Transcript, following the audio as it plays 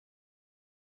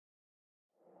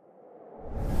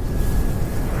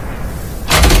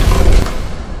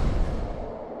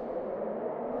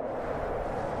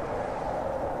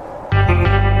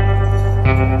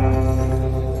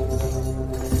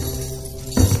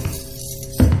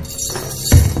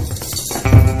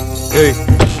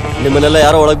ನಿಮ್ಮನ್ನೆಲ್ಲ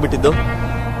ಯಾರೋ ಒಳಗ್ ಬಿಟ್ಟಿದ್ದು?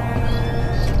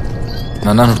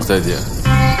 ನನ್ನ ಹುಡುಕ್ತಾ ಇದೀಯ?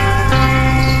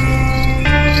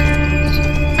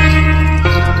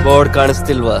 ಬೋರ್ಡ್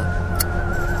ಕಾಣಿಸ್ತಿಲ್ವಾ?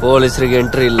 ಪೊಲೀಸರಿಗೆ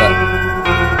ಎಂಟ್ರಿ ಇಲ್ಲ.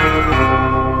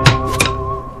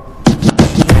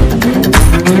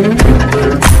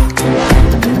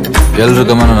 ಎಲ್ರ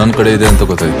ಗಮನ ನನ್ನ ಕಡೆ ಇದೆ ಅಂತ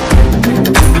ಗೊತ್ತಾಯ್ತು.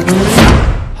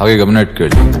 ಹಾಗೆ ಗಮನ ಇಟ್ಟು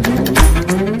ಕೇಳಿ,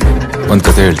 ಒಂದ್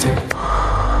ಕತೆ ಹೇಳ್ತೀನಿ.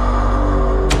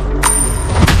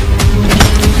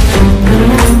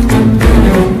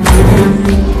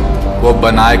 ಒಬ್ಬ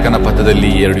ನಾಯಕನ ಪಥದಲ್ಲಿ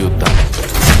 2 ಯುದ್ಧ.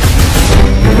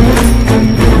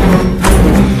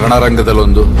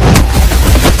 ರಣರಂಗದಲ್ಲೊಂದು,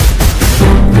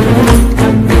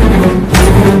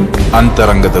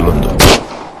 ಅಂತರಂಗದಲ್ಲೊಂದು.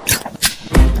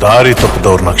 ದಾರಿ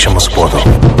ತಪ್ಪಿದವ್ರನ್ನ ಕ್ಷಮಿಸಬಹುದು,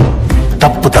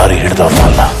 ತಪ್ಪು ದಾರಿ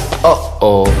ಹಿಡಿದವ್ರನ್ನಲ್ಲ.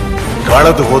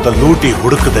 ಕಳೆದು ಹೋದ ಲೂಟಿ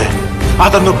ಹುಡುಕದೆ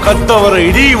ಅದನ್ನು ಕದ್ದವರ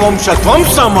ಇಡೀ ವಂಶ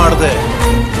ಧ್ವಂಸ ಮಾಡದೆ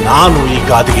ನಾನು ಈ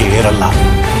ಗಾದಿಗೆ ಏರಲ್ಲ.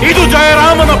 ಇದು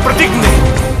ಜಯರಾಮನ ಪ್ರತಿಜ್ಞೆ.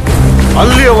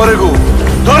 ಅಲ್ಲಿಯವರೆಗೂ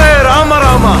ದೊರೆ ರಾಮ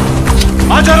ರಾಮ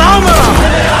ಅಜರಾಮ.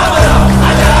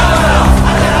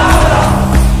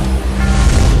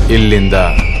 ಇಲ್ಲಿಂದ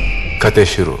ಕತೆ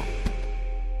ಶುರು.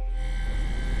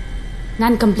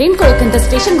 ನಾನ್ ಕಂಪ್ಲೇಂಟ್ ಕೊಡೋಕಂತ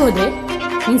ಸ್ಟೇಷನ್ಗೆ ಹೋದ್ರೆ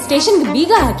ನೀನ್ ಸ್ಟೇಷನ್ಗೆ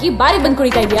ಬೀಗ ಹಾಕಿ ಬಾರಿ ಬಂದ್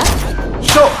ಕುಡಿತಾ ಇದೀಯಾ?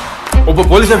 ಒಬ್ಬ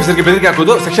ಪೊಲೀಸ್ ಆಫೀಸರ್ಗೆ ಬೆದರಿಕೆ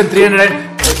ಹಾಕೋದು section 300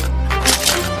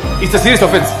 it's a serious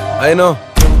offence. I know,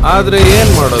 ಆದ್ರೆ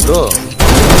ಏನ್ ಮಾಡೋದು?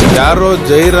 ಯಾರೋ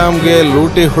ಜೈರಾಮ್ಗೆ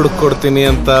ಲೂಟಿ ಹುಡುಕೊಡ್ತೀನಿ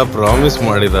ಅಂತ promise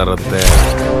ಮಾಡಿದಾರಂತೆ.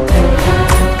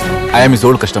 I am is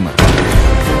old customer.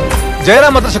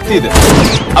 Jayaram ಹತ್ರ ಶಕ್ತಿ ಇದೆ,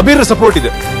 ಅಬೀರ್ ಸಪೋರ್ಟ್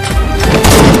ಇದೆ.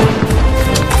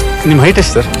 ನಿಮ್ ಹೈಟ್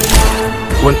ಎಷ್ಟು ಸರ್?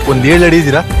 ಒಂದ್ 7 ಅಡಿ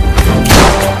ಇದ್ದೀರಾ?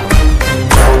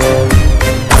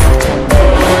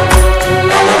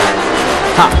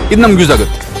 ಇದು ನಮ್ಗೆ ಯೂಸ್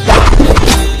ಆಗುತ್ತೆ.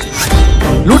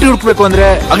 ಲೂಟಿ ಹುಡುಕ್ಬೇಕು ಅಂದ್ರೆ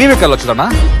ಅಗಿಬೇಕಲ್ಲ ಚಿತ್ರಣ.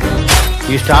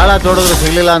 ಇಷ್ಟ ಆಳ ತೋಡಿದ್ರೆ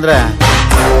ಸಿಗ್ಲಿಲ್ಲ ಅಂದ್ರೆ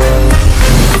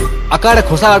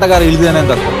ಅಕಾಡಕ್ಕೆ ಹೊಸ ಆಟಗಾರ ಇಳಿದಾನೆ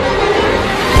ಅಂತ ಅರ್ಥ.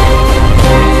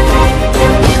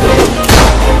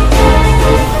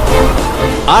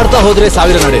 ಆಡ್ತಾ ಹೋದ್ರೆ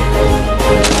 1000 ನಡೆ,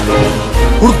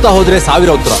 ಹುಡುಕ್ತಾ ಹೋದ್ರೆ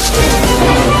 1000 ಉತ್ತರ.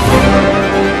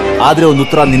 ಆದ್ರೆ ಒಂದು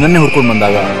ಉತ್ತರ ನಿನ್ನನ್ನೇ ಹುಡ್ಕೊಂಡು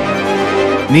ಬಂದಾಗ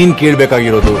ನೀನ್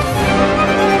ಕೇಳ್ಬೇಕಾಗಿರೋದು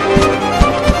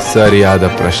ಸರಿಯಾದ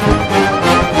ಪ್ರಶ್ನೆ.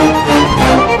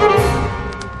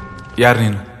 ಯಾರು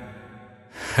ನೀನು?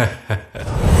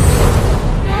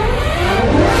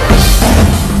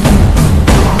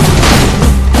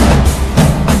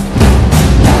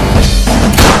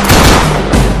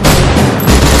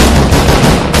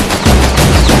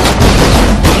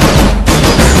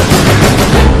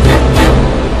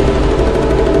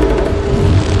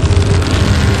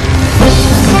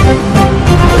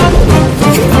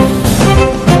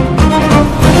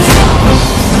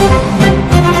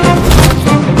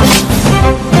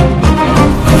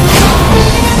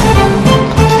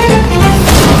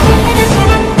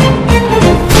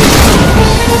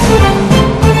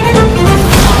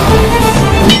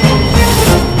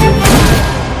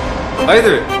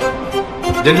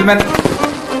 ಜೆಂಟಲ್ಮ್ಯಾನ್,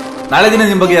 ನಾಳೆ ದಿನ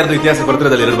ನಿಮ್ಮ ಬಗ್ಗೆ ಯಾರ್ದು ಇತಿಹಾಸ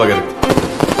ಬರ್ತಿರೋದಲ್ಲಿ 2 ಭಾಗ ಇರುತ್ತೆ.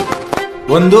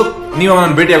 ಒಂದು, ನೀವು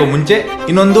ಅವನನ್ನು ಭೇಟಿಯಾಗೋ ಮುಂಚೆ,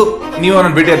 ಇನ್ನೊಂದು ನೀವು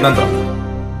ಅವನನ್ನು ಭೇಟಿಯಾದ ನಂತರ.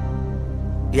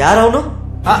 ಯಾರವನು?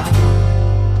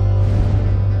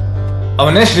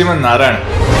 ಅವನೇ ಶ್ರೀಮನ್ನಾರಾಯಣ.